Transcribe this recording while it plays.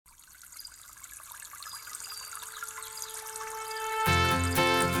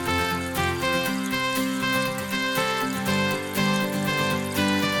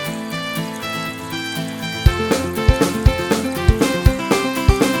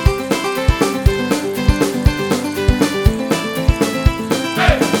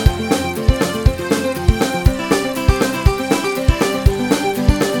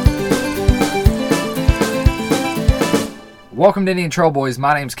welcome to Indian Trail Boys.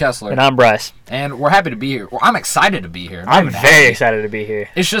 My name's Kessler. And I'm Bryce. And we're happy to be here. Well, I'm excited to be here. I'm very excited to be here.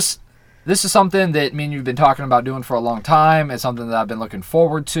 It's just, this is something that me and you've been talking about doing for a long time. It's something that I've been looking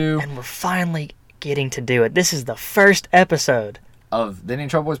forward to. And we're finally getting to do it. This is the first episode of the Indian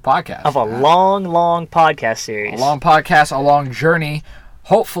Trail Boys podcast. Of a long podcast series. A long podcast, a long journey.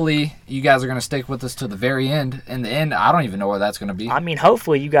 Hopefully, you guys are going to stick with us to the very end. In the end, I don't even know where that's going to be. I mean,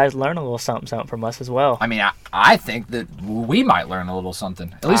 hopefully you guys learn a little something from us as well. I mean, I think that we might learn a little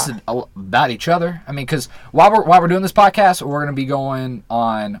something, at least about each other. I mean, because while we're doing this podcast, we're going to be going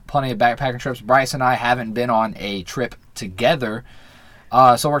on plenty of backpacking trips. Bryce and I haven't been on a trip together,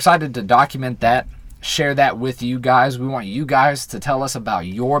 so we're excited to document that, share that with you guys. We want you guys to tell us about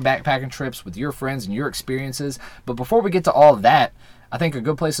your backpacking trips with your friends and your experiences. But before we get to all of that, I think a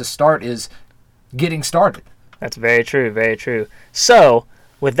good place to start is getting started. That's very true, very true. So,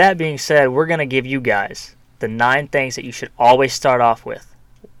 with that being said, we're going to give you guys the 9 things that you should always start off with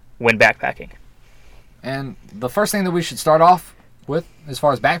when backpacking. And the first thing that we should start off with, as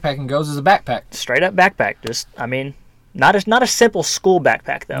far as backpacking goes, is a backpack. Straight up backpack. Just, I mean, not a simple school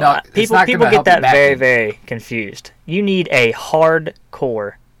backpack, though. No, people get that very, very confused. You need a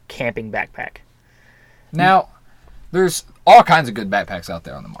hardcore camping backpack. Now, there's all kinds of good backpacks out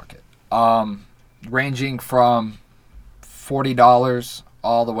there on the market, ranging from $40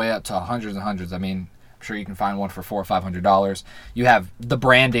 all the way up to hundreds and hundreds. I mean, I'm sure you can find one for $400 or $500. You have the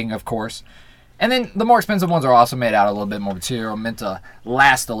branding, of course, and then the more expensive ones are also made out of a little bit more material, meant to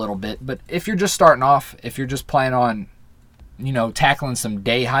last a little bit. But if you're just starting off, if you're just planning on, tackling some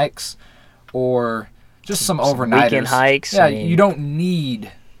day hikes or just some overnighters, weekend hikes, yeah, you don't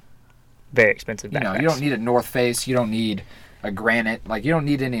need very expensive backpacks. You don't need a North Face. You don't need a Granite. You don't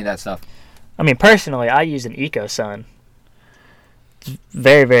need any of that stuff. I mean, personally, I use an EcoSun. It's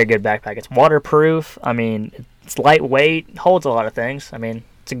very, very good backpack. It's waterproof. I mean, it's lightweight. Holds a lot of things. I mean,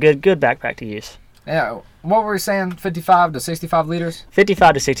 it's a good backpack to use. Yeah. What were we saying? 55 to 65 liters?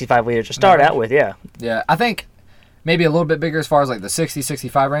 55 to 65 liters to start out with, yeah. Yeah. I think maybe a little bit bigger as far as the 60,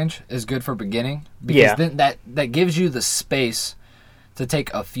 65 range is good for beginning. Because then that gives you the space to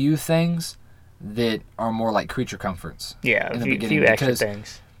take a few things that are more like creature comforts. Yeah, a few extra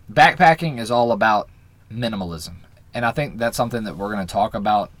things. Backpacking is all about minimalism. And I think that's something that we're going to talk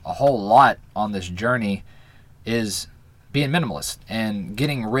about a whole lot on this journey is being minimalist and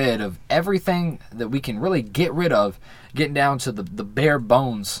getting rid of everything that we can really get rid of, getting down to the bare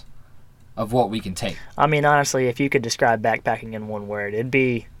bones of what we can take. I mean, honestly, if you could describe backpacking in one word, it'd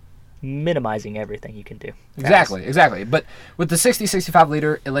be minimizing everything you can do. Exactly. But with the 60, 65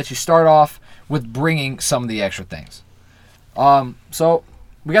 liter, it lets you start off with bringing some of the extra things. So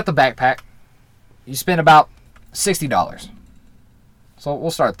we got the backpack. You spend about $60. So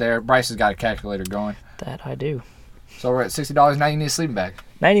we'll start there. Bryce has got a calculator going. That I do. So we're at $60. Now you need a sleeping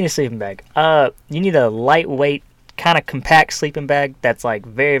bag. You need a lightweight, kind of compact sleeping bag that's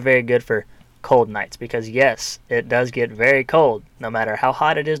very, very good for cold nights, because yes, it does get very cold. No matter how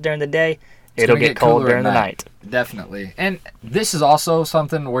hot it is during the day, it'll get cold during the night. Definitely. And this is also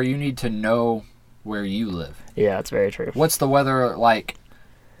something where you need to know where you live. Yeah, that's very true. What's the weather like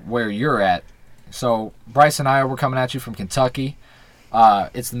where you're at? So Bryce and I, we're coming at you from Kentucky.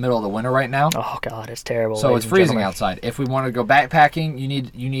 It's the middle of the winter right now. Oh God, it's terrible. So it's freezing outside. If we want to go backpacking,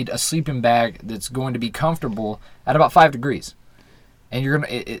 you need a sleeping bag that's going to be comfortable at about 5 degrees. And you're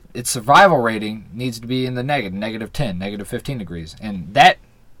gonna its survival rating needs to be in the negative 10, negative 15 degrees. And that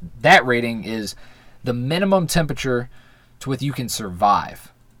rating is the minimum temperature to which you can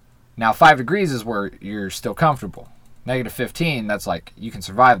survive. Now 5 degrees is where you're still comfortable. Negative 15, that's you can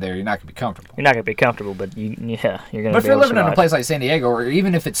survive there. You're not gonna be comfortable. You're not gonna be comfortable, but you're gonna. But if you're living in a place like San Diego, or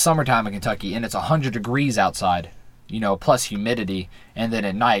even if it's summertime in Kentucky and it's 100 degrees outside, plus humidity, and then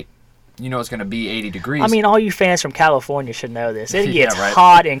at night, it's going to be 80 degrees. I mean, all you fans from California should know this. It gets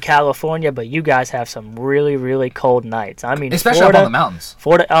hot in California, but you guys have some really, really cold nights. I mean, especially Florida, up on the mountains.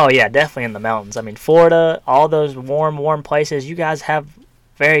 Florida, oh yeah, definitely in the mountains. I mean, Florida, all those warm places, you guys have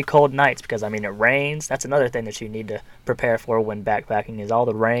very cold nights because, it rains. That's another thing that you need to prepare for when backpacking is all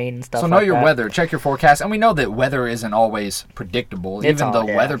the rain and stuff like that. So know your weather. Check your forecast. And we know that weather isn't always predictable, even though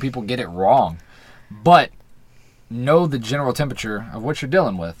weather people get it wrong. But know the general temperature of what you're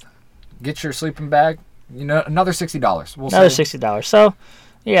dealing with. Get your sleeping bag, another $60. Another $60. So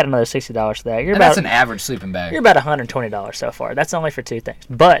you got another $60 for that. That's an average sleeping bag. You're about $120 so far. That's only for 2 things.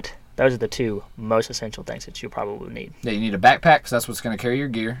 But those are the 2 most essential things that you probably need. Yeah, you need a backpack because that's what's going to carry your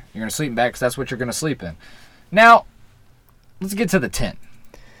gear. You're going to sleep bag because that's what you're going to sleep in. Now, let's get to the tent.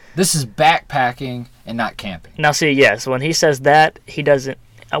 This is backpacking and not camping. Now, see, yes, when he says that, he doesn't.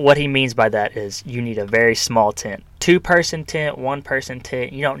 What he means by that is you need a very small tent. 2-person tent, 1-person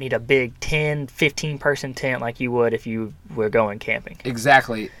tent. You don't need a big 10, 15-person tent like you would if you were going camping.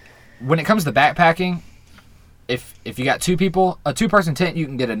 Exactly. When it comes to backpacking, if you got 2 people, a 2-person tent, you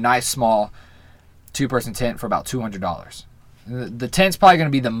can get a nice small 2-person tent for about $200. The tent's probably going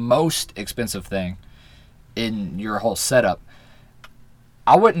to be the most expensive thing in your whole setup.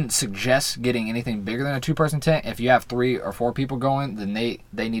 I wouldn't suggest getting anything bigger than a 2-person tent. If you have 3 or 4 people going, then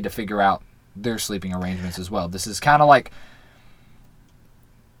they need to figure out their sleeping arrangements as well. This is kind of like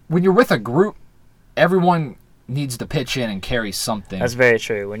when you're with a group, everyone needs to pitch in and carry something. That's very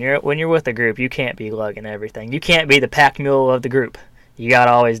true. When you're with a group, you can't be lugging everything. You can't be the pack mule of the group. You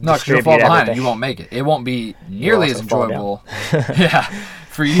gotta always distribute you'll fall behind everything. and you won't make it. It won't be nearly as enjoyable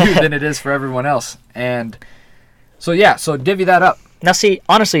for you than it is for everyone else. And so divvy that up. Now see,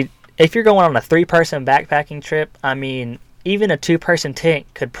 honestly, if you're going on a 3-person backpacking trip, I mean, even a 2-person tent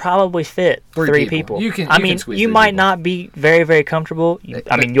could probably fit 3 people. You can squeeze you 3 might people. not be very, very comfortable.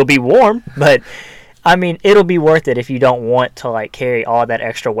 You'll be warm, but I mean, it'll be worth it if you don't want to like carry all that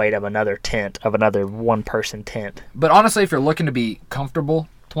extra weight of another 1-person tent. But honestly, if you're looking to be comfortable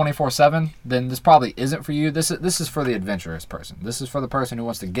 24/7, then this probably isn't for you. This is for the adventurous person. This is for the person who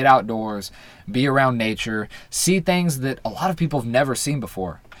wants to get outdoors, be around nature, see things that a lot of people have never seen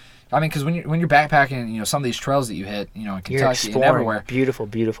before. I mean, because when you're backpacking, some of these trails that you hit, in Kentucky and everywhere, beautiful,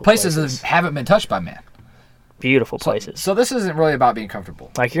 beautiful places that haven't been touched by man. Beautiful places. So this isn't really about being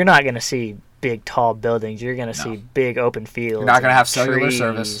comfortable. Like, you're not going to see big, tall buildings. You're going to see big open fields. You're not going to have cellular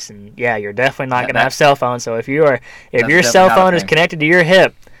service. And you're definitely not going to have cell phones. So if your That's cell phone is thing. connected to your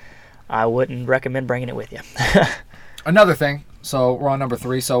hip, I wouldn't recommend bringing it with you. Another thing. So we're on number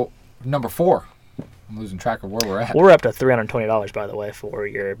 3. So number 4. I'm losing track of where we're at. We're up to $320, by the way, for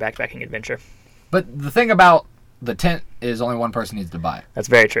your backpacking adventure. But the thing about the tent is only one person needs to buy it. That's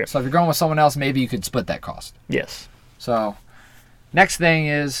very true. So if you're going with someone else, maybe you could split that cost. Yes. So next thing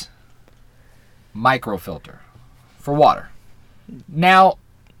is microfilter for water. Now,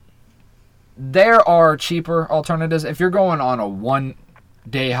 there are cheaper alternatives. If you're going on a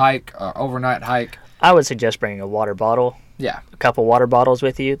 1-day hike or overnight hike, I would suggest bringing a water bottle. Yeah. A couple water bottles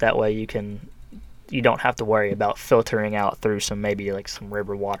with you. That way you don't have to worry about filtering out through some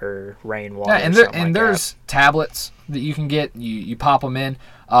river water, rainwater. Yeah, and there's tablets that you can get. You pop them in.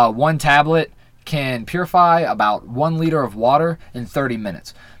 One tablet can purify about 1 liter of water in 30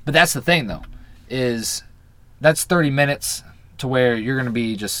 minutes. But that's the thing, though, is that's 30 minutes to where you're going to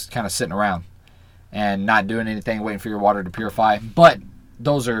be just kind of sitting around and not doing anything, waiting for your water to purify. But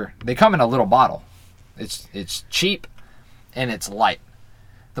they come in a little bottle. It's cheap and it's light.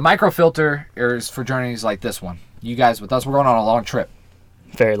 The microfilter is for journeys like this one. You guys with us, we're going on a long trip.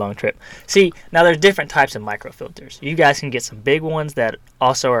 Very long trip. See, now there's different types of microfilters. You guys can get some big ones that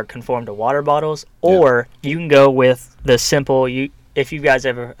also are conformed to water bottles, or you can go with the simple, if you guys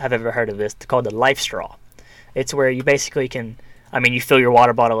have ever heard of this, it's called the Life Straw. It's where you basically you fill your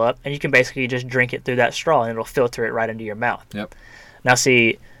water bottle up, and you can basically just drink it through that straw, and it'll filter it right into your mouth. Yep. Now,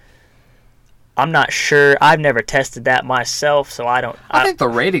 see, I'm not sure. I've never tested that myself, so I don't. I think the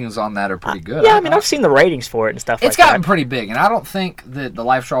ratings on that are pretty good. Yeah, I've seen the ratings for it and stuff like that. It's gotten pretty big, and I don't think that the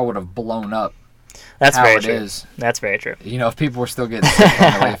Life Straw would have blown up. That's how very it true. is. That's very true. If people were still getting sick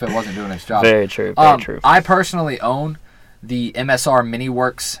on the way, if it wasn't doing its job. Very true. Very true. I personally own the MSR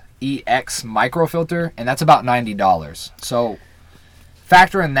MiniWorks EX microfilter, and that's about $90. So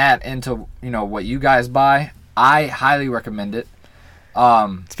factoring that into what you guys buy, I highly recommend it.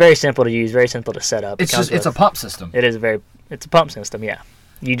 It's very simple to use, very simple to set up. It's a pump system. It's a pump system, yeah.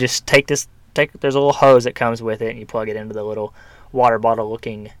 You just there's a little hose that comes with it, and you plug it into the little water bottle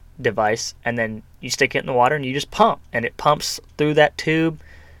looking device, and then you stick it in the water and you just pump, and it pumps through that tube,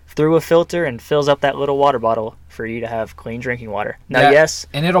 through a filter, and fills up that little water bottle for you to have clean drinking water. Now, yes.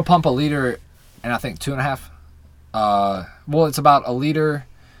 And it'll pump a liter, and I think 2.5. Well, it's about a liter.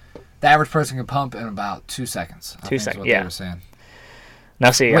 The average person can pump in about 2 seconds. 2 seconds, is what yeah. they were saying. Now,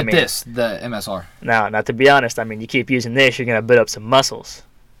 see, the MSR. Now, to be honest, you keep using this, you're going to build up some muscles.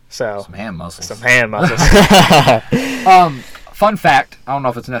 So some hand muscles. Fun fact, I don't know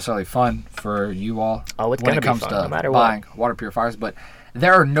if it's necessarily fun for you all when it comes to buying water purifiers, but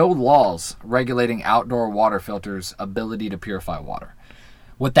there are no laws regulating outdoor water filters' ability to purify water.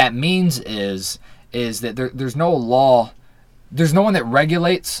 What that means is that there's no law, there's no one that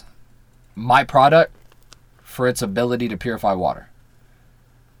regulates my product for its ability to purify water.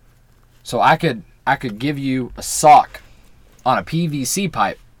 So I could give you a sock on a PVC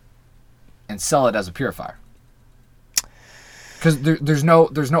pipe and sell it as a purifier. Because there's no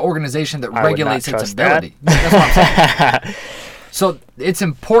organization that regulates its ability. That's what I'm saying. So it's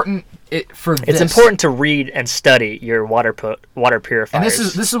important for this. It's important to read and study your water purifiers. And this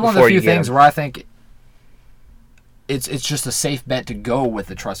is one of the few things where I think it's just a safe bet to go with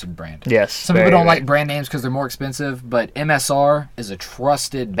a trusted brand. Yes. Some people don't like brand names because they're more expensive, but MSR is a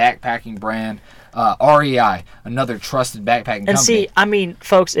trusted backpacking brand. REI, another trusted backpacking company. And see, I mean,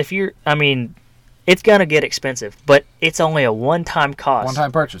 folks, it's gonna get expensive, but it's only a one-time cost.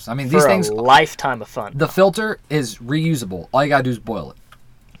 One-time purchase. I mean, for these things, a lifetime of fun. The filter is reusable. All you gotta do is boil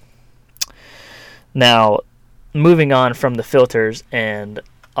it. Now, moving on from the filters and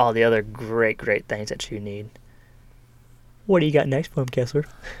all the other great things that you need. What do you got next for him, Kessler?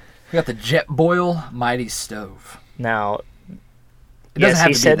 We got the Jetboil Mighty Stove. Now, It doesn't have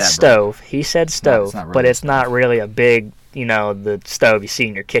he to be said that, stove. He said stove, not really but a it's not really a big, the stove you see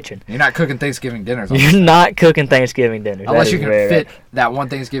in your kitchen. You're not cooking Thanksgiving dinners. You're not cooking Thanksgiving dinners. Unless you can fit that one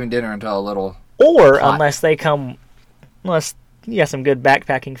Thanksgiving dinner into a little Or pot. unless you got some good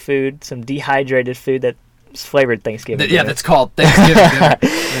backpacking food, some dehydrated food that's flavored Thanksgiving dinner. that's called Thanksgiving dinner.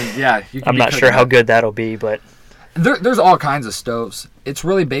 And yeah, you can I'm not sure how good that'll be, but there's all kinds of stoves. It's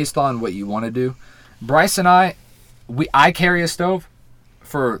really based on what you want to do. Bryce and I carry a stove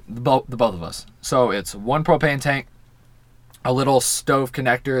for the both of us. So it's one propane tank, a little stove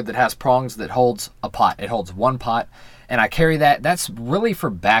connector that has prongs that holds a pot. It holds one pot, and I carry that. That's really for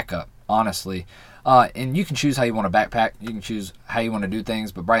backup, honestly. And you can choose how you want to backpack. You can choose how you want to do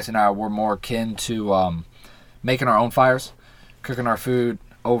things. But Bryce and I were more akin to making our own fires, cooking our food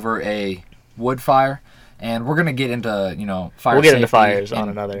over a wood fire. And we're gonna get into fire. We'll get into safety fires and on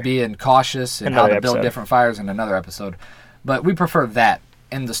another. being cautious and how to build different fires in another episode. But we prefer that,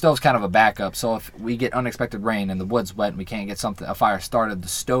 and the stove's kind of a backup. So if we get unexpected rain and the wood's wet and we can't get a fire started, the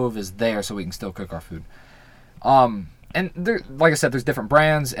stove is there so we can still cook our food. And there, like I said, there's different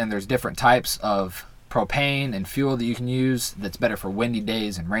brands and there's different types of propane and fuel that you can use that's better for windy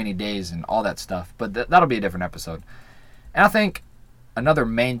days and rainy days and all that stuff. But that'll be a different episode. And I think another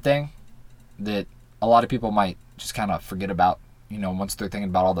main thing that a lot of people might just kind of forget about, once they're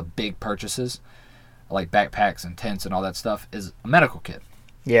thinking about all the big purchases, like backpacks and tents and all that stuff, is a medical kit.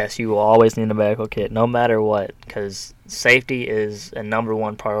 Yes, you will always need a medical kit, no matter what, because safety is a number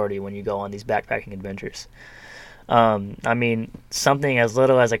one priority when you go on these backpacking adventures. Something as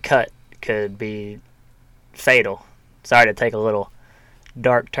little as a cut could be fatal. Sorry to take a little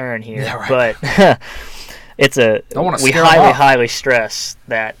dark turn here, Yeah, right. but we highly stress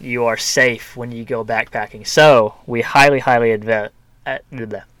that you are safe when you go backpacking. So we highly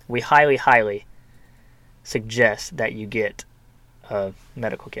suggest that you get a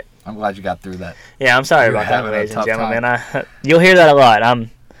medical kit. I'm glad you got through that. Yeah, I'm sorry about that, ladies and gentlemen. You'll hear that a lot.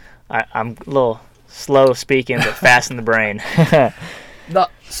 I'm a little slow speaking, but fast in the brain.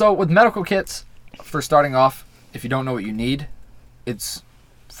 So with medical kits, for starting off, if you don't know what you need, it's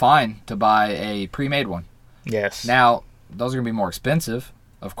fine to buy a pre-made one. Yes. Now, those are going to be more expensive,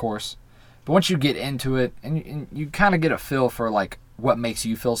 of course. But once you get into it, and you kind of get a feel for, like, what makes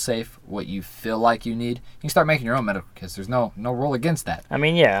you feel safe, what you feel like you need, you can start making your own medical kits. There's no rule against that.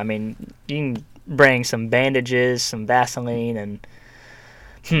 You can bring some bandages, some Vaseline, and...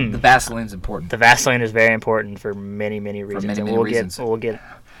 The Vaseline's important. The Vaseline is very important for many, many reasons. That's for another episode. We'll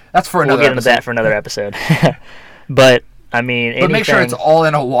get into that for another episode. But make sure it's all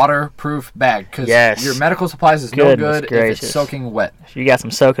in a waterproof bag, because your medical supplies is no good if it's soaking wet. If you got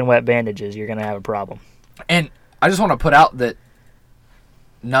some soaking wet bandages, you're going to have a problem. And I just want to put out that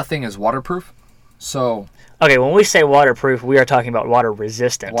nothing is waterproof. So okay, when we say waterproof, we are talking about water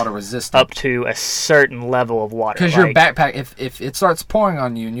resistant. Water resistant. Up to a certain level of water. Because your backpack, if it starts pouring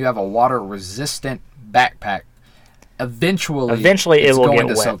on you and you have a water resistant backpack, eventually it will get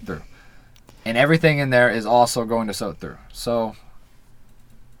wet. Soak through. And everything in there is also going to soak through. So,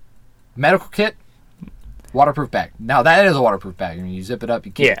 medical kit, waterproof bag. Now, that is a waterproof bag. When you zip it up,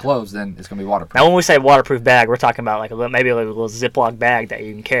 you keep it closed, then it's going to be waterproof. Now, when we say waterproof bag, we're talking about maybe a little Ziploc bag that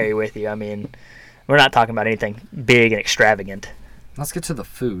you can carry with you. We're not talking about anything big and extravagant. Let's get to the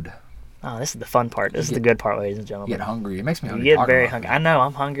food. Oh, this is the fun part. This is the good part, ladies and gentlemen. You get hungry. It makes me hungry. You get very hungry. I know.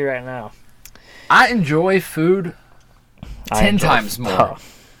 I'm hungry right now. I enjoy food 10 times more.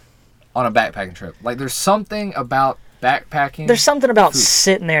 On a backpacking trip. Like, there's something about backpacking. There's something about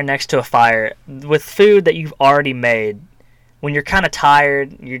sitting there next to a fire with food that you've already made. When you're kind of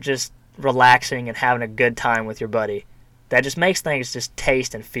tired, you're just relaxing and having a good time with your buddy. That just makes things just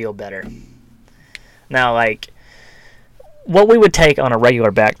taste and feel better. Now, what we would take on a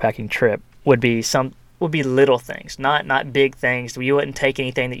regular backpacking trip would be little things, not big things. You wouldn't take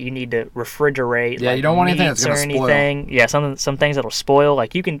anything that you need to refrigerate. Yeah, you don't want anything that's going to spoil. Yeah, some things that'll spoil.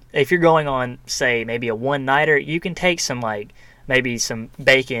 Like, you can, if you're going on, say, maybe a one-nighter, you can take some maybe some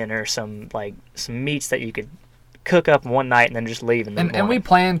bacon or some meats that you could cook up one night and then just leave in the morning. And we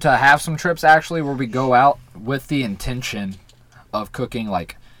plan to have some trips actually where we go out with the intention of cooking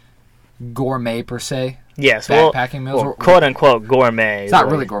like gourmet per se. Yes, backpacking meals. Well, quote unquote gourmet. It's not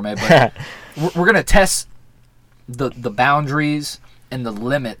really gourmet, but we're gonna test the boundaries and the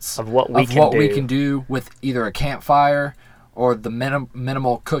limits of what we can do with either a campfire or the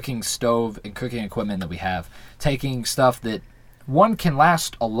minimal cooking stove and cooking equipment that we have. Taking stuff that one can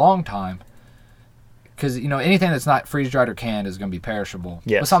last a long time. Because, anything that's not freeze-dried or canned is going to be perishable.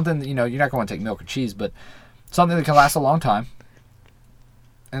 Yes. But something, you're not going to take milk or cheese, but something that can last a long time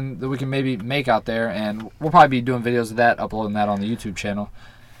and that we can maybe make out there. And we'll probably be doing videos of that, uploading that on the YouTube channel.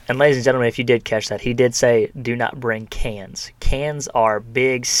 And ladies and gentlemen, if you did catch that, he did say do not bring cans. Cans are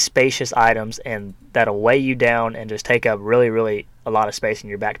big, spacious items, and that'll weigh you down and just take up really, really a lot of space in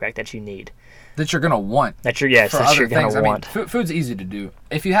your backpack that you need. That you're going to want. That you're going to want. I mean, food's easy to do.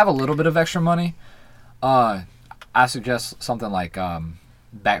 If you have a little bit of extra money... I suggest something like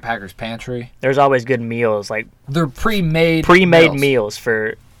Backpacker's Pantry. There's always good meals, like they're pre-made meals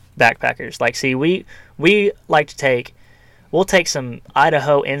for backpackers. Like, see, we like to we'll take some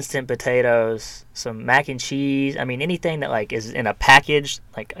Idaho instant potatoes, some mac and cheese. I mean, anything that like is in a package,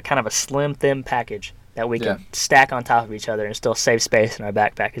 like a kind of a slim, thin package that we can stack on top of each other and still save space in our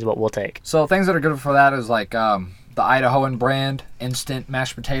backpack is what we'll take. So things that are good for that is like the Idahoan brand instant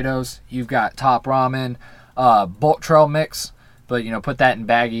mashed potatoes. You've got Top Ramen, bulk trail mix, but put that in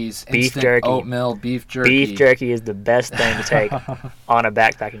baggies. Beef instant jerky, oatmeal, beef jerky. Beef jerky is the best thing to take on a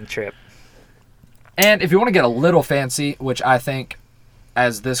backpacking trip. And if you want to get a little fancy, which I think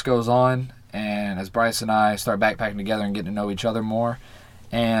as this goes on and as Bryce and I start backpacking together and getting to know each other more,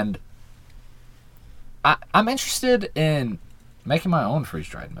 and I'm interested in making my own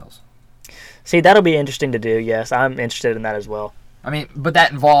freeze-dried meals. See, that'll be interesting to do, yes. I'm interested in that as well. I mean, but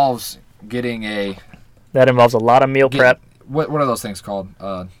that involves getting That involves a lot of meal prep. What are those things called?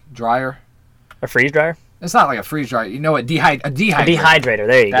 Dryer? A freeze dryer? It's not like a freeze dryer. A dehydrator. A dehydrator,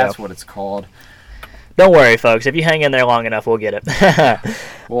 there you go. That's what it's called. Don't worry, folks. If you hang in there long enough, we'll get it.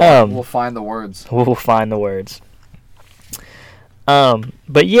 We'll find the words. We'll find the words.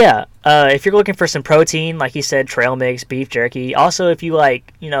 But yeah, if you're looking for some protein, like you said, trail mix, beef jerky. Also, if you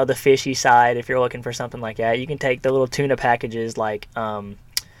like, the fishy side, if you're looking for something like that, you can take the little tuna packages like,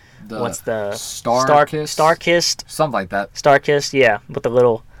 what's the Starkist? Something like that. Starkist, yeah, with the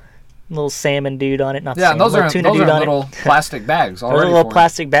little salmon dude on it. Those are little plastic bags already. Those are little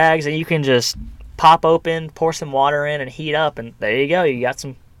plastic bags, and you can just pop open, pour some water in, and heat up, and there you go. You got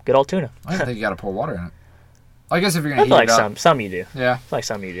some good old tuna. I don't think you got to pour water in it. I guess if you're gonna heat it up. Some you do. Yeah. I feel like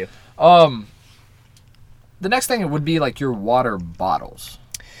some you do. The next thing would be like your water bottles.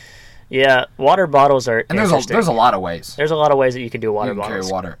 Yeah, water bottles are and there's a lot of ways. There's a lot of ways that you can do water bottles.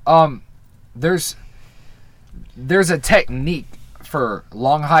 Carry water. There's a technique for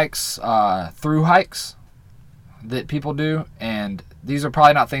long hikes, through hikes that people do, and these are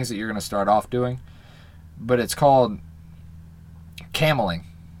probably not things that you're gonna start off doing, but it's called cameling.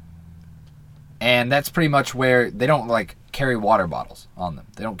 And that's pretty much where they don't like carry water bottles on them.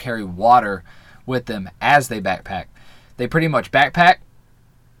 They don't carry water with them as they backpack. They pretty much backpack.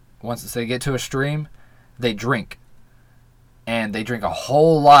 Once they get to a stream, they drink. And they drink a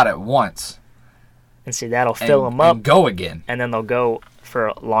whole lot at once. And see, that'll fill them up. And go again. And then they'll go for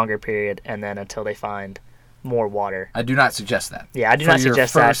a longer period and then until they find more water. I do not suggest that. Yeah, I do not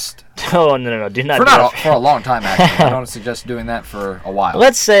suggest that. Oh, no. Do not do that. For a long time, actually. I don't suggest doing that for a while.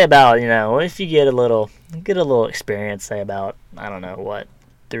 Let's say about, if you get a little experience, say about,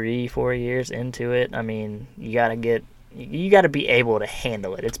 3-4 years into it. I mean, you got to be able to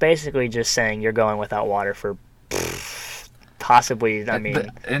handle it. It's basically just saying you're going without water for possibly,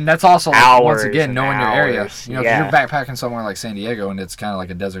 and that's also, hours, once again, knowing your area. If yeah. you're backpacking somewhere like San Diego and it's kind of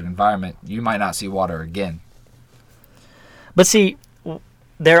like a desert environment, you might not see water again. But see,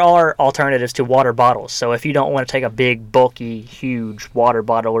 there are alternatives to water bottles. So if you don't want to take a big, bulky, huge water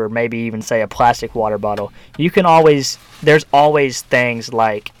bottle, or maybe even say a plastic water bottle, there's always things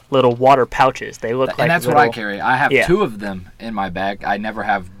like little water pouches. They look like and that's what I carry. I have 2 of them in my bag. I never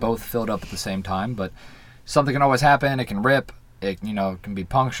have both filled up at the same time, but something can always happen. It can rip. It can be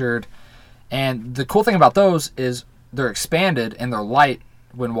punctured. And the cool thing about those is they're expanded and they're light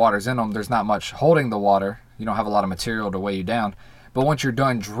when water's in them. There's not much holding the water. You don't have a lot of material to weigh you down. But once you're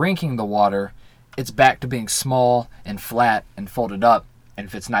done drinking the water, it's back to being small and flat and folded up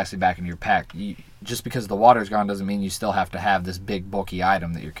and fits nicely back into your pack. Just because the water's gone doesn't mean you still have to have this big, bulky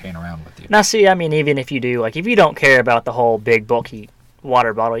item that you're carrying around with you. Now, see, even if you do, if you don't care about the whole big, bulky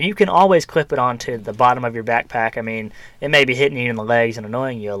water bottle. You can always clip it onto the bottom of your backpack. I mean, it may be hitting you in the legs and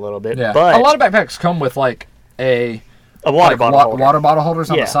annoying you a little bit, Yeah. but A lot of backpacks come with like a water bottle holder. water bottle holders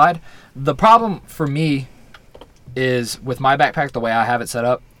on Yeah. the side. The problem for me is with my backpack, the way I have it set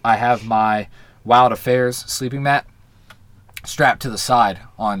up, I have my Wild Affairs sleeping mat strapped to the side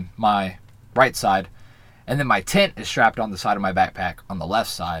on my right side, and then my tent is strapped on the side of my backpack on the left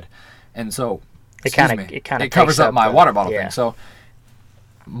side, and so It kind of covers up my water bottle thing. So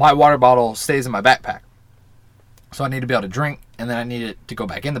my water bottle stays in my backpack. So I need to be able to drink, and then I need it to go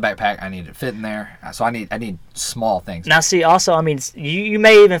back in the backpack. I need it to fit in there. So I need small things. Now, see, also, I mean, you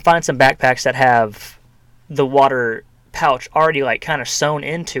may even find some backpacks that have the water pouch already like kind of sewn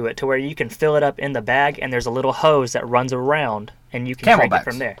into it to where you can fill it up in the bag, and there's a little hose that runs around, and you can drink it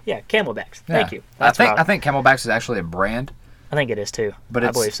from there. Yeah, Camelbacks. Yeah. Thank you. I think Camelbacks is actually a brand. I think it is too. But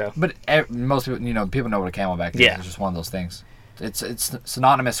I believe so. But most people, people know what a Camelback is. Yeah. It's just one of those things. It's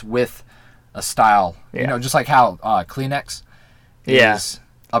synonymous with a style. Yeah. Just like how Kleenex is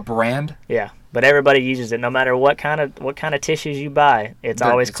a brand. Yeah, but everybody uses it no matter what kind of tissues you buy. It's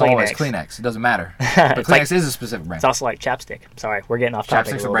always Kleenex. Always Kleenex. It doesn't matter. But Kleenex is a specific brand. It's also like chapstick. Sorry, we're getting off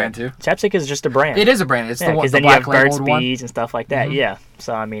topic. Chapstick's a brand too. Chapstick is just a brand. It is a brand. It's the one. Because then you have Burt's Bees and stuff like that. Mm-hmm. Yeah.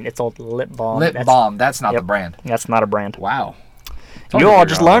 So I mean, it's old lip balm. That's not the brand. That's not a brand. Wow. You all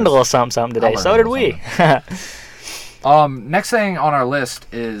just learned a little something today. So did we. Next thing on our list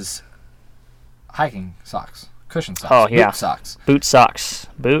is hiking socks, cushion socks, oh, yeah. boot socks.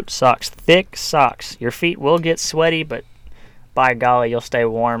 Boot socks, thick socks. Your feet will get sweaty, but by golly, you'll stay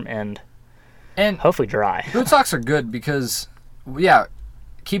warm and hopefully dry. Boot socks are good because,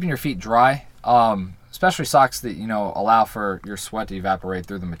 keeping your feet dry, especially socks that, allow for your sweat to evaporate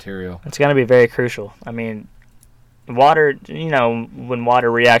through the material. It's going to be very crucial. I mean, water, when water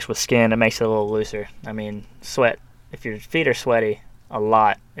reacts with skin, it makes it a little looser. I mean, sweat. If your feet are sweaty a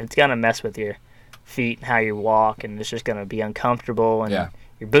lot, it's going to mess with your feet and how you walk, and it's just going to be uncomfortable, and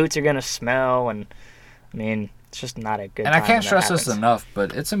your boots are going to smell, and, I mean, it's just not a good time. And I can't stress this enough,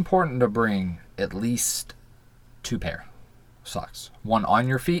 but it's important to bring at least 2 pair of socks. One on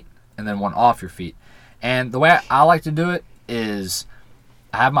your feet, and then one off your feet. And the way I like to do it is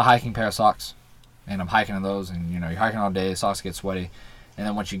I have my hiking pair of socks, and I'm hiking in those, and you're hiking all day, socks get sweaty, and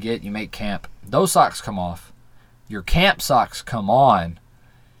then once you make camp, those socks come off, your camp socks come on,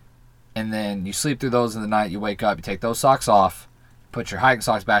 and then you sleep through those in the night, you wake up, you take those socks off, put your hiking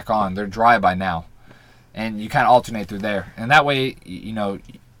socks back on, they're dry by now, and you kind of alternate through there, and that way,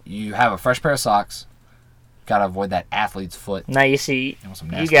 you have a fresh pair of socks. Gotta avoid that athlete's foot. Now you see,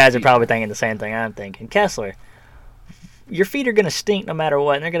 you guys are probably thinking the same thing I'm thinking. Kessler, your feet are going to stink no matter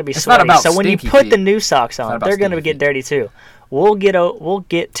what, and they're going to be sweaty. So when you put the new socks on, they're going to get dirty too. We'll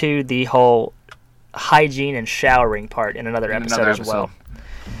get to the whole hygiene and showering part in another episode as well.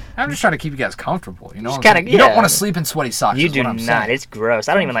 I'm just trying to keep you guys comfortable. You don't want to sleep in sweaty socks. You do not. It's gross.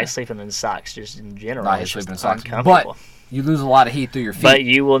 I don't even like sleeping in socks, just in general. I hate sleeping in socks. Uncomfortable. But you lose a lot of heat through your feet. But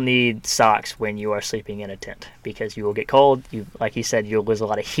you will need socks when you are sleeping in a tent because you will get cold. Like he said, you'll lose a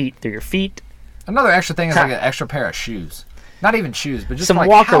lot of heat through your feet. Another extra thing is like an extra pair of shoes. Not even shoes, but just some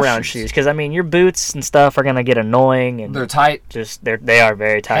walk-around shoes. Because I mean, your boots and stuff are gonna get annoying, and they're tight. They are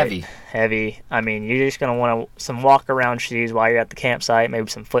very tight. Heavy. I mean, you're just gonna want some walk-around shoes while you're at the campsite. Maybe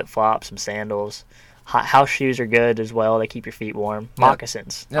some flip-flops, some sandals. House shoes are good as well. They keep your feet warm.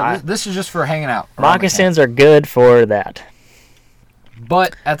 Moccasins. Yeah, this is just for hanging out. Moccasins are good for that.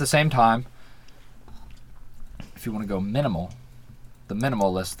 But at the same time, if you want to go minimal, the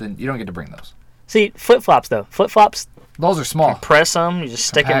minimal list, then you don't get to bring those. See, flip-flops though. Flip-flops. Those are small. You press them. You just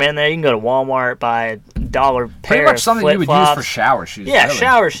stick them in there. You can go to Walmart, buy $1 pair Pretty much something you would use for shower shoes. Yeah, really.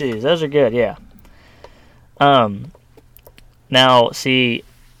 Shower shoes. Those are good. Yeah. Now, see,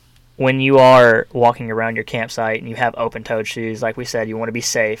 when you are walking around your campsite and you have open-toed shoes, like we said, you want to be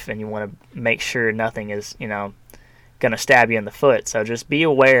safe and you want to make sure nothing is, going to stab you in the foot. So just be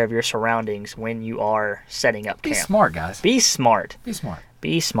aware of your surroundings when you are setting up camp. Be smart, guys. Be smart. Be smart.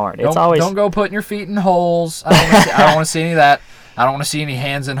 Be smart. Don't go putting your feet in holes. I don't want to see any of that. I don't want to see any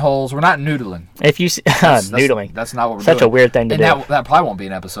hands in holes. We're not noodling. If you see, noodling, that's not what we're doing. Such a weird thing to do. And that probably won't be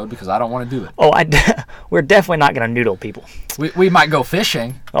an episode because I don't want to do it. Oh, we're definitely not going to noodle people. We might go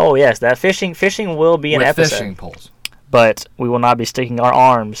fishing. Oh yes, that fishing will be an episode. With fishing poles. But we will not be sticking our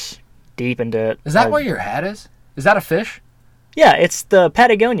arms deep into. Is that where your hat is? Is that a fish? Yeah, it's the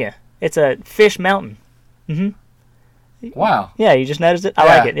Patagonia. It's a fish mountain. Mhm. Wow. Yeah, you just noticed it? I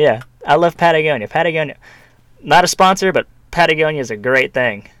like it, yeah. I love Patagonia. Patagonia. Not a sponsor, but Patagonia is a great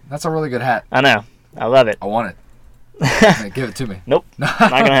thing. That's a really good hat. I know. I love it. I want it. Give it to me. Nope. Not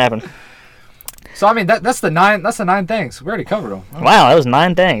going to happen. So I mean that's the 9 things. We already covered them. Wow, that was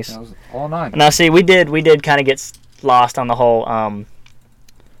 9 things. That was all 9. Now, see, we did kind of get lost on the whole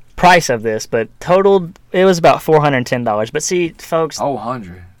price of this, but totaled it was about $410. But see, folks,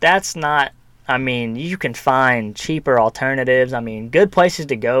 100. that's not. I mean, you can find cheaper alternatives. I mean, good places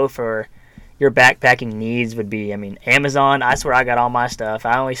to go for your backpacking needs would be, I mean, Amazon. That's where I got all my stuff.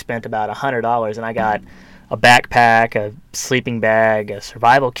 I only spent about $100, and I got a backpack, a sleeping bag, a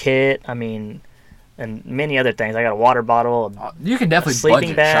survival kit. I mean, and many other things. I got a water bottle, you can definitely a sleeping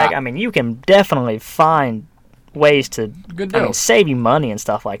budget bag. shop. I mean, you can definitely find ways to Good I mean, deals. save you money and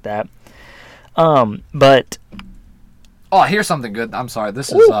stuff like that. But Oh, here's something good. I'm sorry.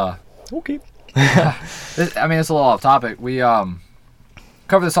 This is okay. I mean, it's a little off topic. We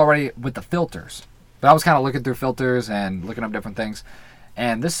covered this already with the filters, but I was kind of looking through filters and looking up different things,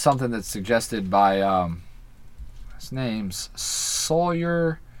 and this is something that's suggested by his name's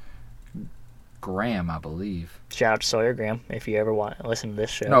Sawyer Graham, I believe. Shout out to Sawyer Graham if you ever want to listen to this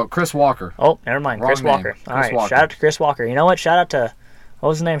show. No, Chris Walker. Oh, never mind. Wrong Chris name. Walker. Chris All right. Walker. Shout out to Chris Walker. You know what? Shout out to, what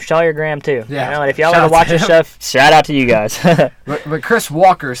was his name? Sawyer Graham, too. Yeah. You know, and if y'all Shout ever out to watch this him. stuff, shout out to you guys. But Chris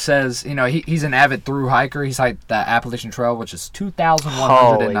Walker says, you know, he's an avid through hiker. He's hiked the Appalachian Trail, which is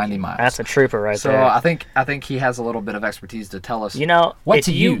 2,190 miles. That's a trooper right So there. I think he has a little bit of expertise to tell us. You know, what if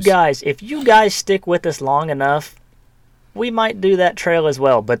to you use. guys stick with us long enough, we might do that trail as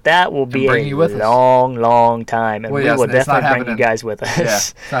well, but that will be bring a you with us. long time, and Well, we yes, will it's not definitely bring you happening. guys with us. Yeah,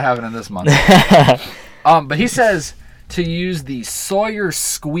 it's not happening this month. But he says to use the Sawyer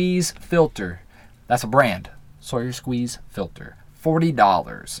Squeeze filter. That's a brand. Sawyer Squeeze filter.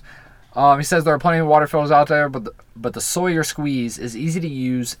 $40. He says there are plenty of water filters out there, but the Sawyer Squeeze is easy to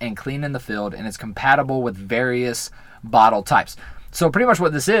use and clean in the field, and it's compatible with various bottle types. So pretty much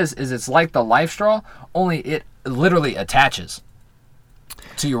what this is it's like the Life Straw, only it literally attaches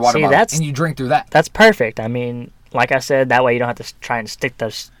to your water See, bottle, that's- and you drink through that. That's perfect. I mean, like I said, that way you don't have to try and stick the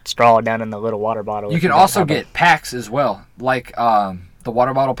straw down in the little water bottle. You if can don't also have get packs as well, like the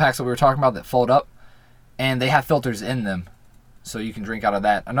water bottle packs that we were talking about that fold up, and they have filters in them, so you can drink out of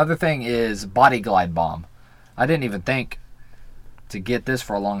that. Another thing is Body Glide Balm. I didn't even think to get this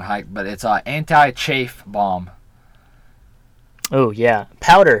for a long hike, but it's anti-chafe balm. Oh yeah,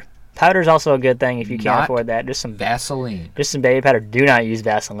 powder. Powder's also a good thing if you can't Not afford that. Just some Vaseline. baby powder. Do not use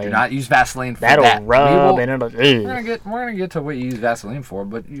Vaseline. Do not use Vaseline for That'll that. rub and it'll. We're gonna get to what you use Vaseline for,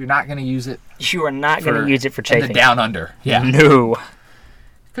 but you're not gonna use it You are not going to use it for in chafing. the down under. Yeah, No.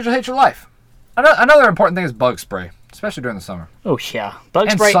 because you'll hate your life. Another important thing is bug spray, especially during the summer. Oh yeah, bug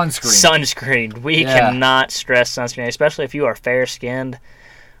And spray. sunscreen. Sunscreen. We Yeah. cannot stress sunscreen, especially if you are fair skinned.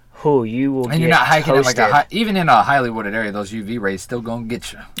 Who you will And get you're not hiking in toasted. even in a highly wooded area, those UV rays still gonna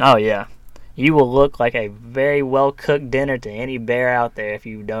get you. Oh yeah, you will look like a very well cooked dinner to any bear out there if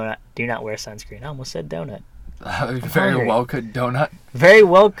you do not wear sunscreen. I almost said donut. Very hungry. well cooked donut. Very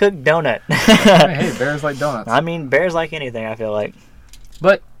well cooked donut. Hey, bears like donuts. I mean, bears like anything. I feel like.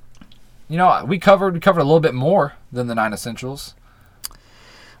 But you know, we covered a little bit more than the 9 essentials.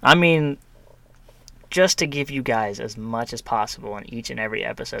 I mean, just to give you guys as much as possible in each and every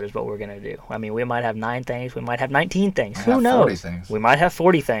episode is what we're gonna do. I mean, we might have 9 things. We might have 19 things. Might Who have knows? 40 things. We might have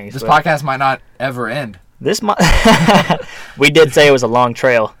 40 things. This but podcast might not ever end. This might. We did say it was a long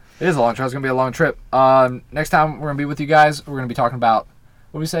trail. It is a long trip. It's gonna be a long trip. Next time we're gonna be with you guys, we're gonna be talking about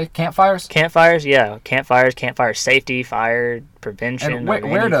what do we say? Campfires. Campfires, yeah. Campfire safety, fire prevention, And of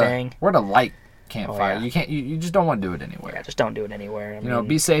where anything. to light campfire. Oh, yeah. You can't. You just don't want to do it anywhere. Yeah, just don't do it anywhere. I You know, mean,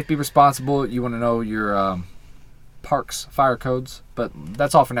 be safe, be responsible. You want to know your parks fire codes. But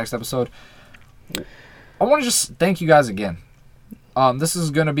that's all for next episode. I want to just thank you guys again. This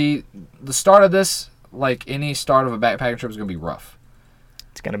is going to be the start of this. Like any start of a backpacking trip is going to be rough.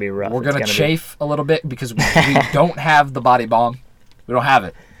 it's gonna be rough. We're It's going to be- chafe a little bit because we don't have the body balm. We don't have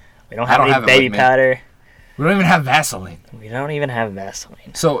it. We don't I have don't any have it baby with me. powder. We don't even have Vaseline. We don't even have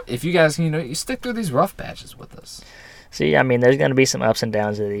Vaseline. So if you guys, you stick through these rough patches with us. See, I mean, there's gonna be some ups and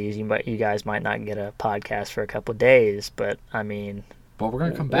downs of these. You guys might not get a podcast for a couple of days, but I mean, But we're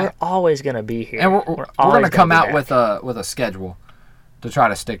going to come we're back. always gonna be here. And we're always going to come be out back. with a schedule to try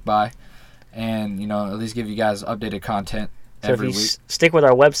to stick by, and at least give you guys updated content So every if you week. stick with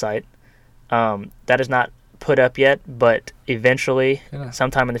our website, that is not put up yet, but eventually, Yeah.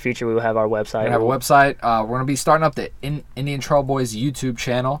 sometime in the future, we will have our website. We're gonna have a website. We're gonna be starting up the Indian Trail Boys YouTube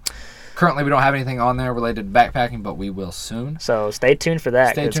channel. Currently, we don't have anything on there related to backpacking, but we will soon. So stay tuned for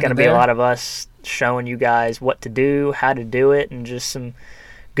that. Stay It's tuned going to be there. a lot of us showing you guys what to do, how to do it, and just some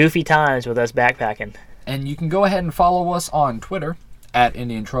goofy times with us backpacking. And you can go ahead and follow us on Twitter at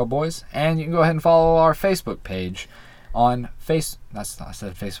Indian Trail Boys, and you can go ahead and follow our Facebook page on I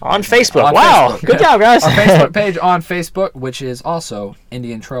said Facebook. On Facebook. On Wow. Facebook, Good job, guys. Our Facebook page on Facebook, which is also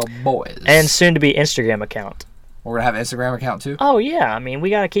Indian Trail Boys. And soon to be Instagram account. we're going to have an Instagram account too. Oh, yeah. I mean, we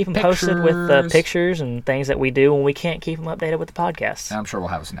got to keep them posted with Pictures. pictures and things that we do when we can't keep them updated with the podcast. And I'm sure we'll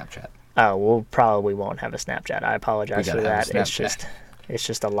have a Snapchat. Oh, we'll probably won't have a Snapchat. I apologize We for gotta have that. a It's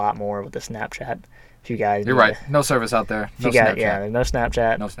just a lot more with the Snapchat. If you guys You're need right. to- No service out there. if No you got, Snapchat. yeah, no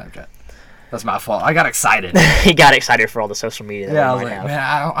Snapchat. No Snapchat. That's my fault. I got excited. He got excited for all the social media that Yeah, I we was might like,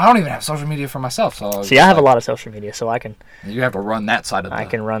 have. man, I don't even have social media for myself. So See, I have a lot of social media, so I can You have to run that side of I the.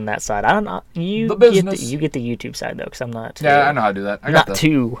 can run that side. I don't know. You The get business. you get the YouTube side though, because I'm not. Yeah, I know how to do that. I got Not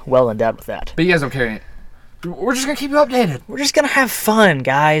too well in depth with that. But you guys don't care. We're just gonna keep you updated. We're just gonna have fun,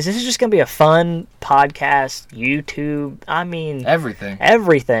 guys. This is just gonna be a fun podcast, YouTube. I mean, Everything.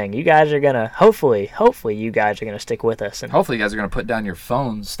 everything. You guys are gonna hopefully you guys are gonna stick with us, and Hopefully, you guys are gonna put down your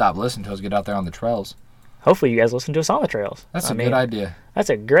phones, stop listening to us, get out there on the trails. hopefully you guys listen to us on the trails. That's I a mean, good idea.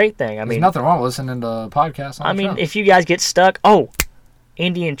 That's a great thing. I There's mean, nothing wrong with listening to podcasts. On I the mean, trails. if you guys get stuck,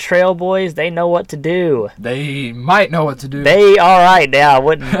 Indian Trail Boys, they know what to do. They might know what to do. They all right now. I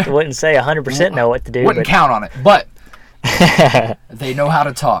wouldn't say 100% know what to do, Wouldn't but count on it, but they know how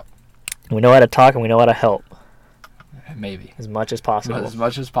to talk. we know how to talk and we know how to help Maybe. as much as possible. As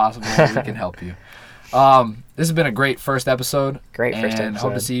much as possible, we can help you. This has been a great first episode. Great first and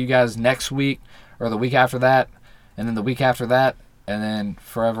hope to episode. see you guys next week or the week after that, and then the week after that, and then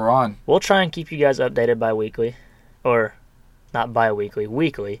forever on. We'll try and keep you guys updated bi-weekly, or not bi-weekly,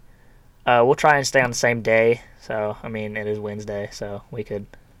 weekly. We'll try and stay on the same day. So, I mean, it is Wednesday, so we could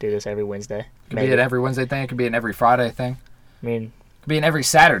do this every Wednesday. It could be an every Wednesday thing. It could be an every Friday thing. I mean, It could be an every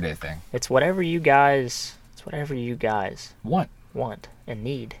Saturday thing. it's whatever you guys One want and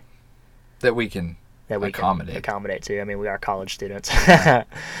need that we can that we accommodate. can accommodate to. I mean, we are college students.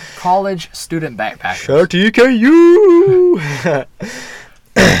 College student backpackers. Shout out to EKU!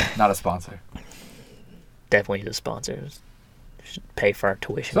 Not a sponsor. Definitely need a sponsor. Should pay for our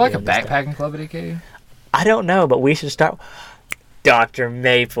tuition. Is there like a doing this stuff. backpacking club at EKU? I don't know, but we should start. Dr.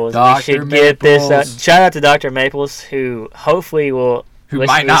 Maples. Dr. We should get this up. Maples. Shout out to Dr. Maples, who hopefully will Who listen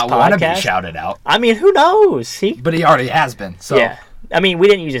might to this not want to be podcast. shouted out, I mean, who knows? but he already has been. So Yeah. I mean, we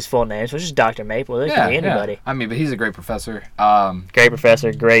didn't use his full name, so it's just Dr. Maples. It yeah, could be anybody. yeah. I mean, but he's a great professor. Great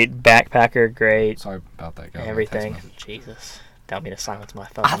professor, great backpacker, great Sorry about that, guy. everything. Jesus. Don't mean to silence my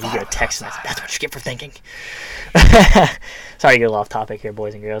phone. I You thought get a it text was message. That's what you get for thinking. Sorry to get a little off topic here,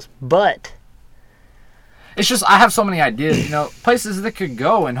 boys and girls. But It's just I have so many ideas, places that could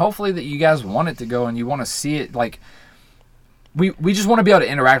go, and hopefully that you guys want it to go and you want to see it. Like we just want to be able to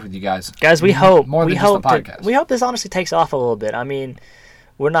interact with you guys. guys, we hope more than we just hope a podcast. we hope this honestly takes off a little bit. I mean,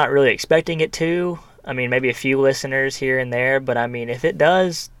 we're not really expecting it to. I mean, maybe a few listeners here and there, but I mean, if it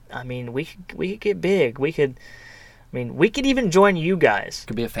does, I mean, we could get big. We could even join you guys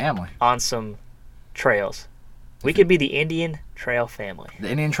Could be a family. on some trails. We could be the Indian Trail family. The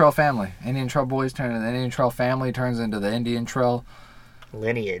Indian Trail family. Indian Trail boys turn into the Indian Trail family, turns into the Indian Trail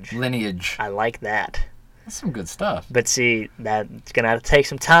Lineage. lineage. I like that. That's some good stuff. But see, that's gonna have to take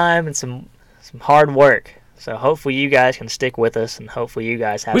some time and some hard work. So hopefully you guys can stick with us, and hopefully you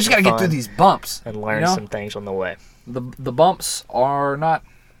guys have We just some gotta get fun through these bumps and learn you know? some things on the way. The bumps are not.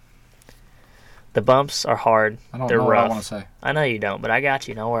 The bumps are hard. I don't They're know rough. what I want to say. I know you don't, but I got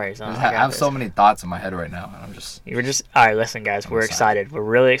you. No worries. I have so many thoughts in my head right now, and I'm just. You were just all right. Listen, guys, we're excited. We're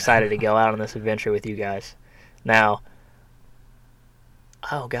really excited to go out on this adventure with you guys. Now,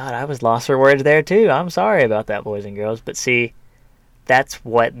 oh God, I was lost for words there too. I'm sorry about that, boys and girls. But see, that's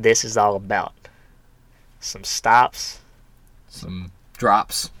what this is all about. Some stops, Some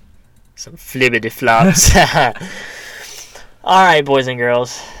drops. some flippity flops. All right, boys and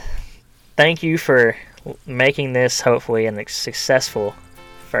girls. Thank you for making this hopefully a successful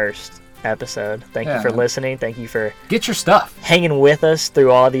first episode. Thank you Yeah. for listening. Thank you for Get your stuff. hanging with us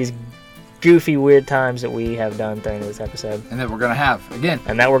through all these goofy, weird times that we have done during this episode. And that we're going to have. Again,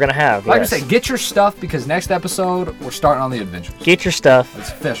 And that we're going to have. like Yes. I said, get your stuff because next episode, we're starting on the adventures. Get your stuff. It's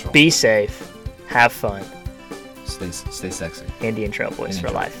official. Be safe. Have fun. Stay sexy. Indian Trail Boys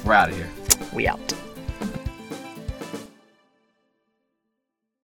for life. We're out of here. We out.